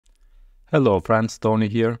Hello friends, Tony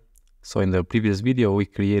here. So in the previous video we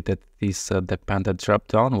created this dependent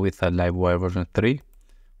dropdown with a Livewire version 3.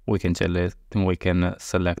 We can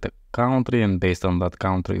select a country, and based on that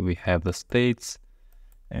country we have the states,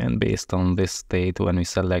 and based on this state, when we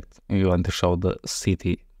select, we want to show the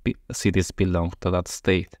cities belong to that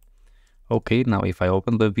state. Okay, now if I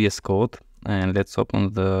open the VS Code and let's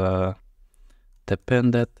open the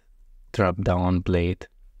dependent dropdown blade.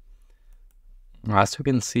 As you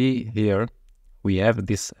can see here, we have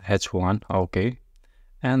this h1, okay,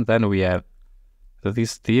 and then we have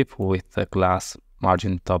this div with the class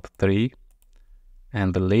margin top 3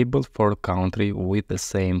 and the label for country with the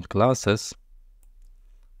same classes.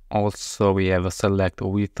 Also we have a select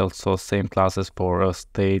with also same classes for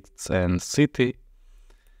states and city.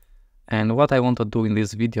 And what I want to do in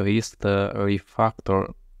this video is the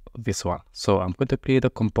refactor this one. So I'm going to create a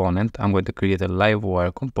component. I'm going to create a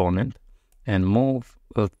Livewire component and move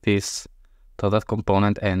this to that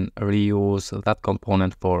component and reuse that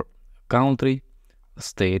component for country,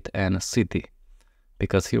 state and city,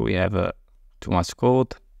 because here we have too much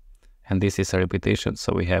code and this is a repetition.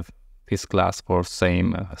 So we have this class for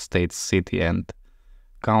same state, city and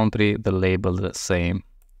country, the label the same,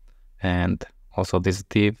 and also this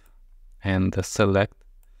div and the select.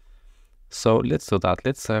 So let's do that.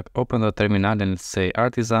 Let's open the terminal and say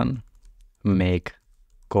artisan make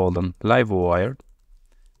Livewire,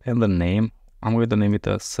 and the name, I'm going to name it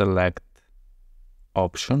a select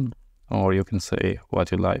option, or you can say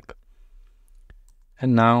what you like.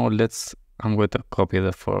 And now I'm going to copy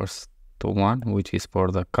the first one, which is for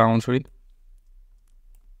the country,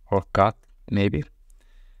 or cut maybe.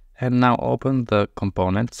 And now open the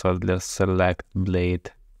component, so let's select blade,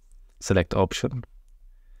 select option,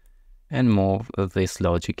 and move this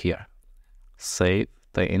logic here. Save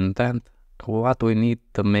the intent. What we need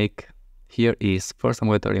to make here is, first I'm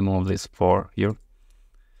going to remove this for here,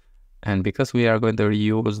 and because we are going to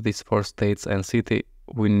reuse this for states and city,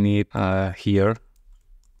 we need here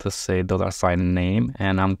to say $name,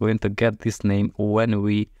 and I'm going to get this name when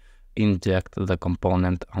we inject the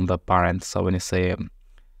component on the parent. So when you say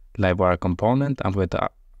Livewire component, I'm going to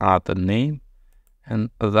add the name, and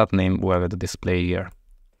that name we're going to display here.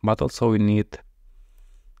 But also we need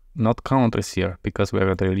not countries here, because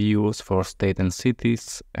we're going to reuse for state and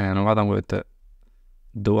cities. And what I'm going to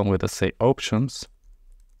do, I'm going to say options,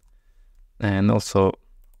 and also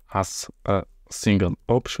as a single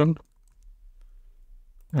option.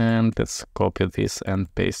 And let's copy this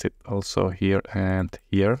and paste it also here and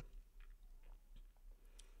here.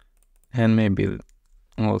 And maybe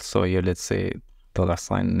also here, let's say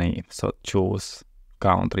 $name. So choose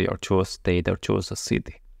country or choose state or choose a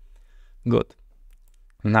city. Good.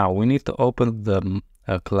 Now we need to open the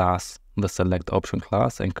class, the select option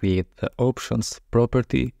class, and create the options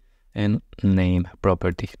property and name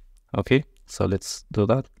property. Okay, so let's do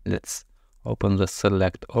that. Let's open the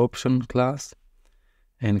select option class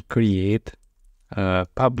and create a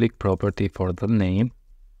public property for the name.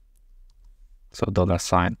 So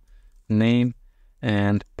 $name,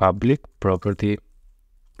 and public property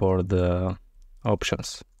for the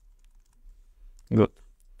options. Good.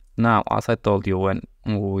 Now, as I told you, when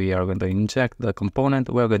we are going to inject the component,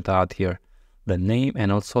 we're going to add here the name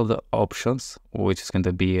and also the options, which is going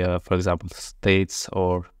to be, for example, states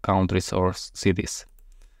or countries or cities.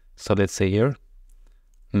 So let's say here,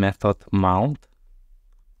 method mount.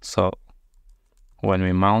 So when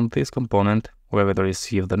we mount this component, we're going to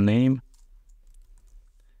receive the name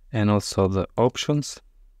and also the options.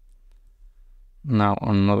 Now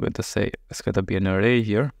I'm not going to say it's going to be an array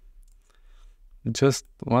here. Just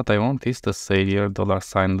what I want is to say here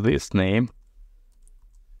 $this name,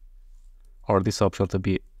 or this option to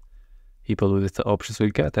be equal with the options we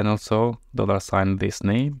get, and also $this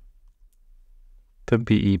name to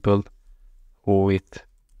be equal with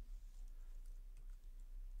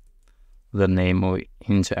the name we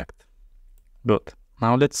inject. Good.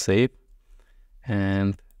 Now let's save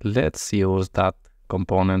and let's use that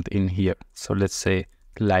component in here. So let's say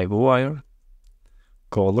Livewire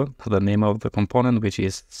the name of the component, which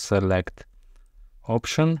is select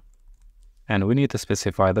option, and we need to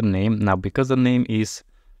specify the name. Now because the name is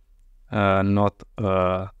not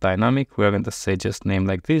dynamic, we're going to say just name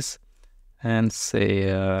like this and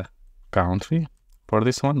say country for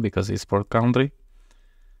this one, because it's for country,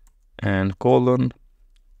 and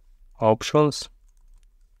options,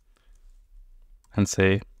 and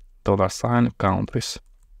say $countries.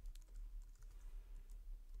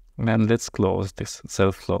 And let's close this,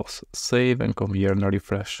 self-close, save and come here and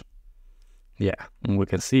refresh. Yeah, we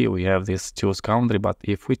can see we have this choose country, but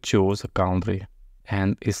if we choose a country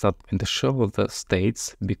and it's not going to show the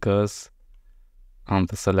states because on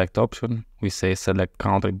the select option, we say select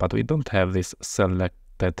country, but we don't have this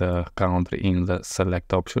selected country in the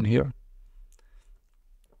select option here.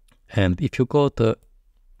 And if you go to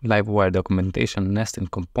Livewire documentation nesting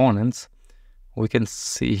components, we can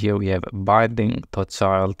see here we have binding to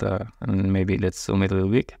child, and maybe let's zoom it a little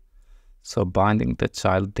bit. So binding the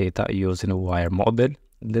child data using a wire model.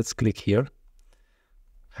 Let's click here,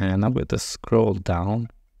 and I'm going to scroll down.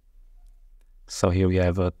 So here we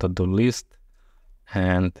have a to-do list,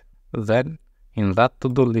 and then in that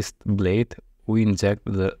to-do list blade, we inject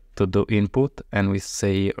the to-do input, and we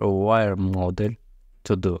say a wire model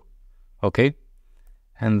to-do, okay?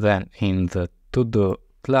 And then in the to-do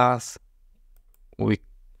class, we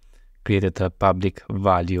created a public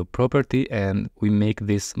value property, and we make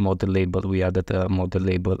this model label. We added a model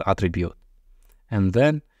label attribute, and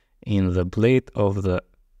then in the blade of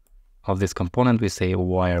this component, we say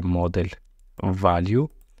wire model value.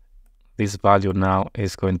 This value now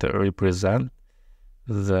is going to represent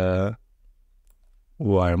the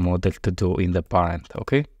wire model to do in the parent.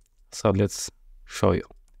 Okay, so let's show you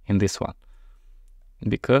in this one,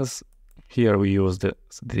 because here we use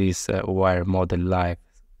this wire model live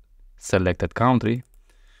selected country.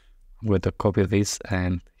 I'm going to copy this,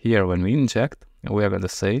 and here when we inject, we are going to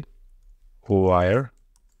say wire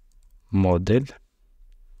model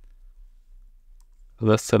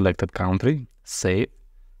the selected country, save.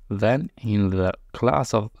 Then in the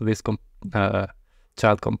class of this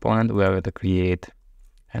child component, we are going to create,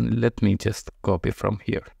 and let me just copy from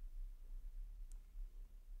here.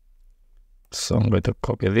 So I'm going to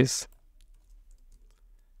copy this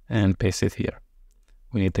and paste it here.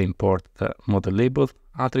 We need to import the model label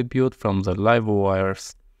attribute from the Livewire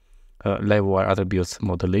attributes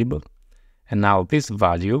model label, and now this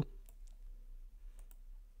value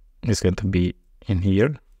is going to be in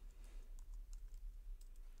here,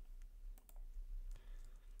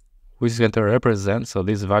 which is going to represent, so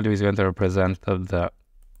this value is going to represent the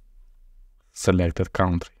selected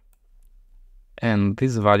country. And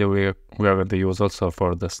this value we are going to use also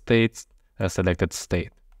for the states, selected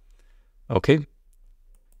state. Okay,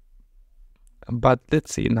 but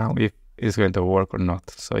let's see now if it's going to work or not.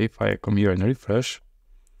 So if I come here and refresh,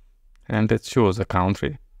 and let's choose a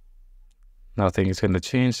country, nothing is going to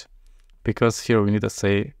change, because here we need to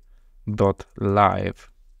say .live.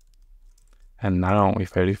 And now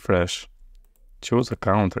if I refresh, choose a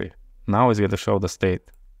country, now it's going to show the state.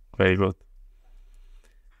 Very good.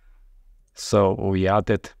 So we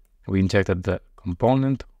injected the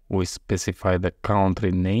component, we specified the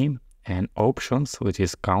country name and options, which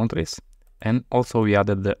is countries, and also we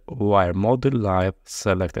added the wire model live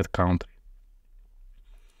selected country.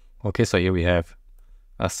 Okay, so here we have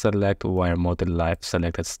a select wire model live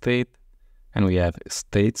selected state, and we have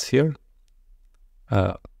states here,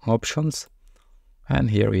 options, and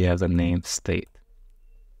here we have the name state.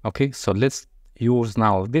 Okay, so let's use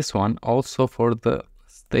now this one also for the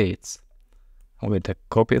states. I'm going to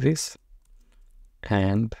copy this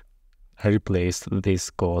and replace this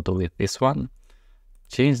code with this one.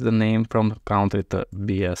 Change the name from country to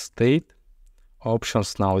be a state.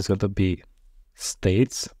 Options now is going to be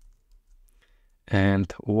states,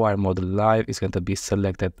 and wire model live is going to be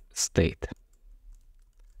selected state.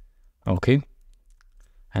 Okay,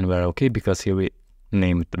 and we're okay because here we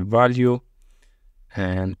named the value,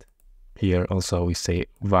 and here also we say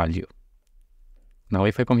value. Now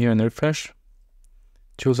if I come here and refresh,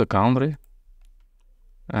 choose a country,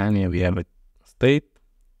 and here we have a state,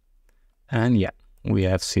 and yeah, we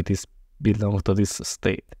have cities belong to this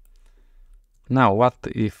state. Now what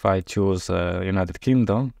if I choose United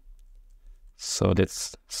Kingdom? So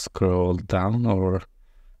let's scroll down, or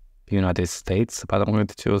United States, but I'm going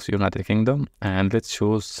to choose United Kingdom, and let's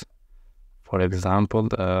choose, for example,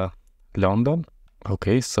 London.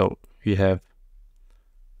 Okay, so we have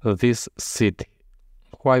this city.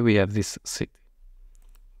 Why we have this city?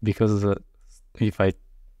 Because if I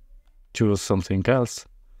choose something else,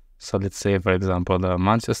 so let's say, for example,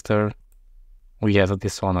 Manchester, we have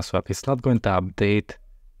this one as well. It's not going to update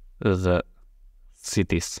the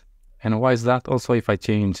cities. And why is that? Also, if I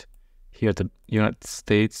change here to United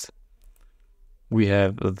States, we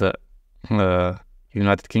have the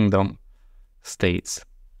United Kingdom states.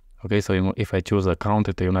 Okay, so if I choose a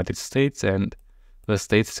country to United States, and the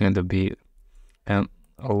states is going to be, and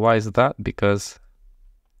why is that? Because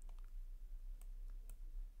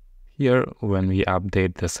here, when we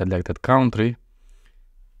update the selected country,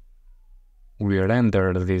 we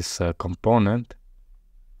render this component,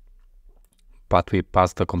 but we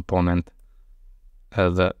pass the component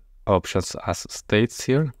the options as states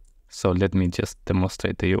here. So let me just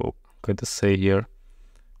demonstrate to you. I'm going to say here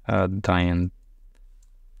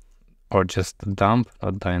or just dump,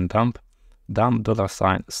 not dump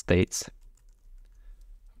 $states.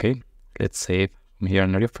 Okay, let's save from here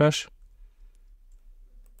and refresh.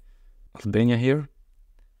 Albania here,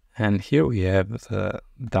 and here we have the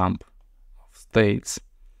dump of states,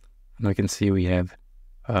 and we can see we have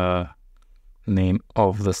name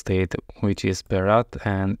of the state, which is Berat,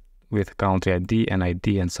 and with country ID and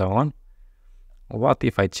ID and so on. What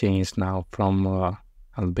if I change now from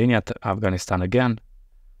Albania to Afghanistan again?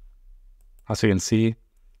 As you can see,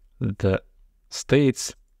 the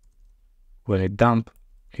states when I dump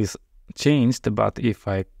is changed, but if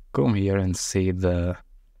I come here and see the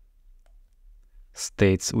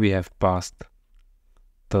states we have passed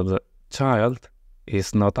to the child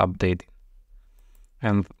is not updated.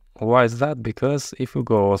 And why is that? Because if you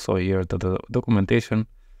go also here to the documentation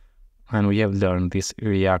and we have learned this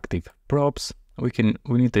reactive props, we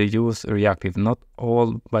need to use reactive. Not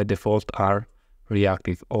all by default are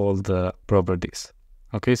reactive, all the properties.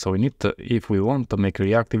 Okay, so we need to, if we want to make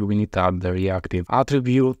reactive, we need to add the reactive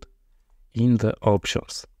attribute in the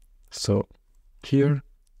options. So here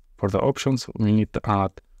for the options, we need to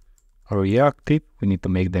add a reactive. We need to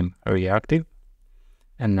make them reactive.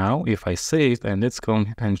 And now if I save, and let's go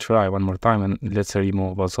and try one more time, and let's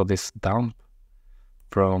remove also this dump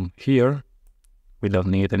from here. We don't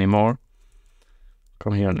need it anymore.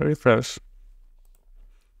 Come here and refresh.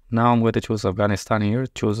 Now I'm going to choose Afghanistan here,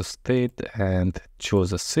 choose a state and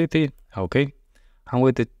choose a city. Okay, I'm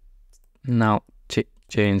going to now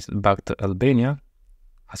change back to Albania.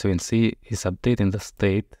 As you can see, it's updating the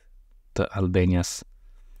state to Albania's,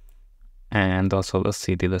 and also the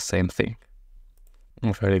city the same thing.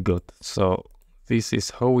 Very good. So this is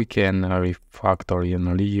how we can refactor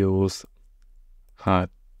and reuse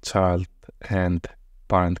child and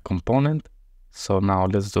parent component. So now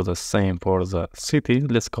let's do the same for the city.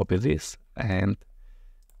 Let's copy this and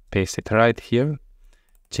paste it right here.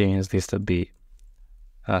 Change this to be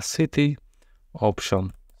a city,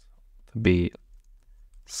 option to be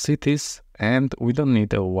cities, and we don't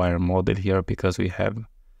need a wire model here because we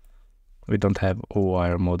don't have a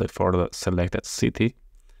wire model for the selected city.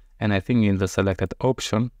 And I think in the selected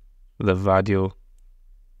option, the value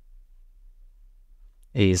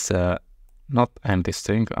is not empty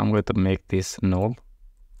string. I'm going to make this null.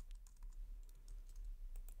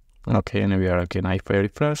 Okay, and we are again. If I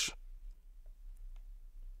refresh,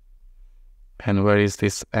 and where is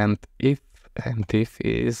this and if? And if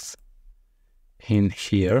is in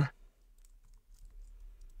here.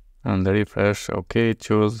 And refresh. Okay,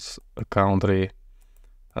 choose a country,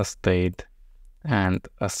 a state, and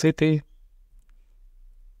a city.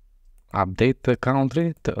 Update the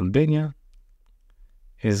country to Albania.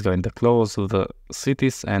 Is going to close the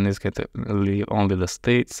cities and is going to leave only the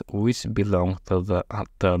states which belong to the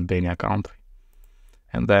Albania country.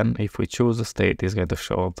 And then if we choose a state, it's going to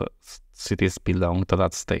show the cities belong to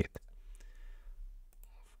that state.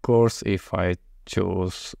 Of course, if I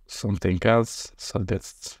choose something else, so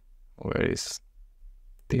that's where is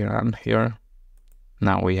Tehran here.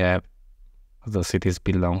 Now we have the cities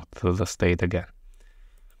belong to the state again.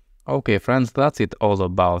 Okay, friends, that's it all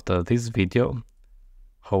about this video.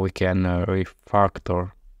 How we can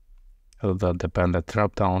refactor the dependent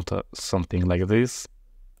dropdown to something like this.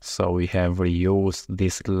 So we have reused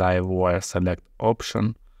this Livewire select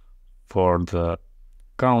option for the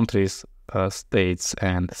countries, states,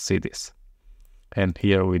 and cities. And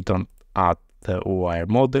here we don't add the wire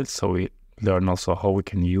model, so we learn also how we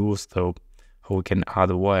can use how we can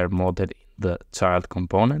add a wire model in the child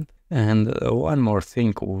component. And one more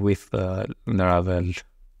thing with Laravel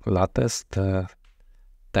latest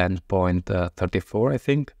 10.34, I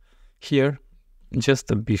think. Here, just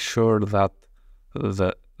to be sure that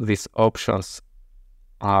these options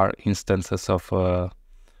are instances of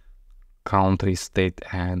country, state,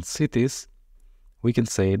 and cities, we can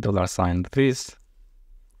say $this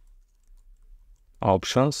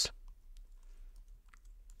options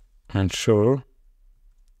ensure.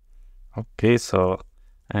 Okay, so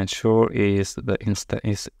ensure is the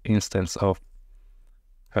instance of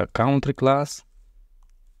a country class,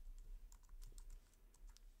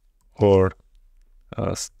 or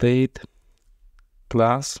a state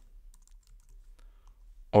class,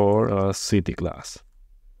 or a city class.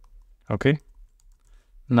 Okay,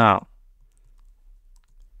 now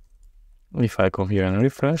if I come here and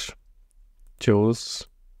refresh, choose,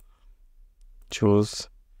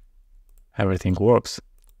 everything works.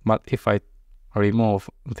 But if I remove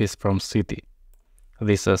this from city,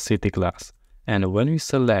 this city class, and when we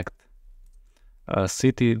select a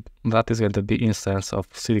city, that is going to be instance of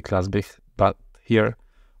city class, but here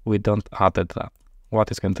we don't add that. what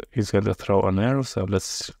is going to throw an error. So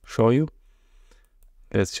let's show you.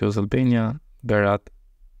 Let's choose Albania, Berat,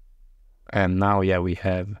 and now we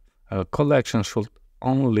have a collection should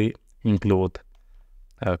only include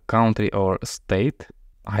country or state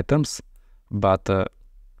items, but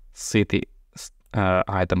city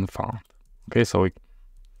item found. Okay, so we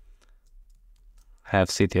have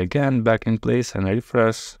city again back in place and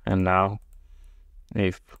refresh, and now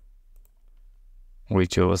if we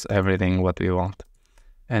choose everything what we want,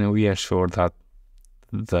 and we are sure that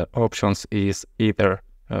the options is either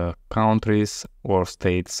countries or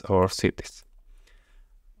states or cities.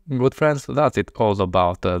 Good friends, that's it all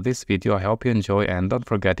about this video. I hope you enjoy, and don't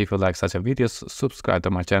forget, if you like such a videos, subscribe to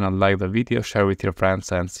my channel, like the video, share with your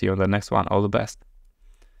friends, and see you on the next one. All the best.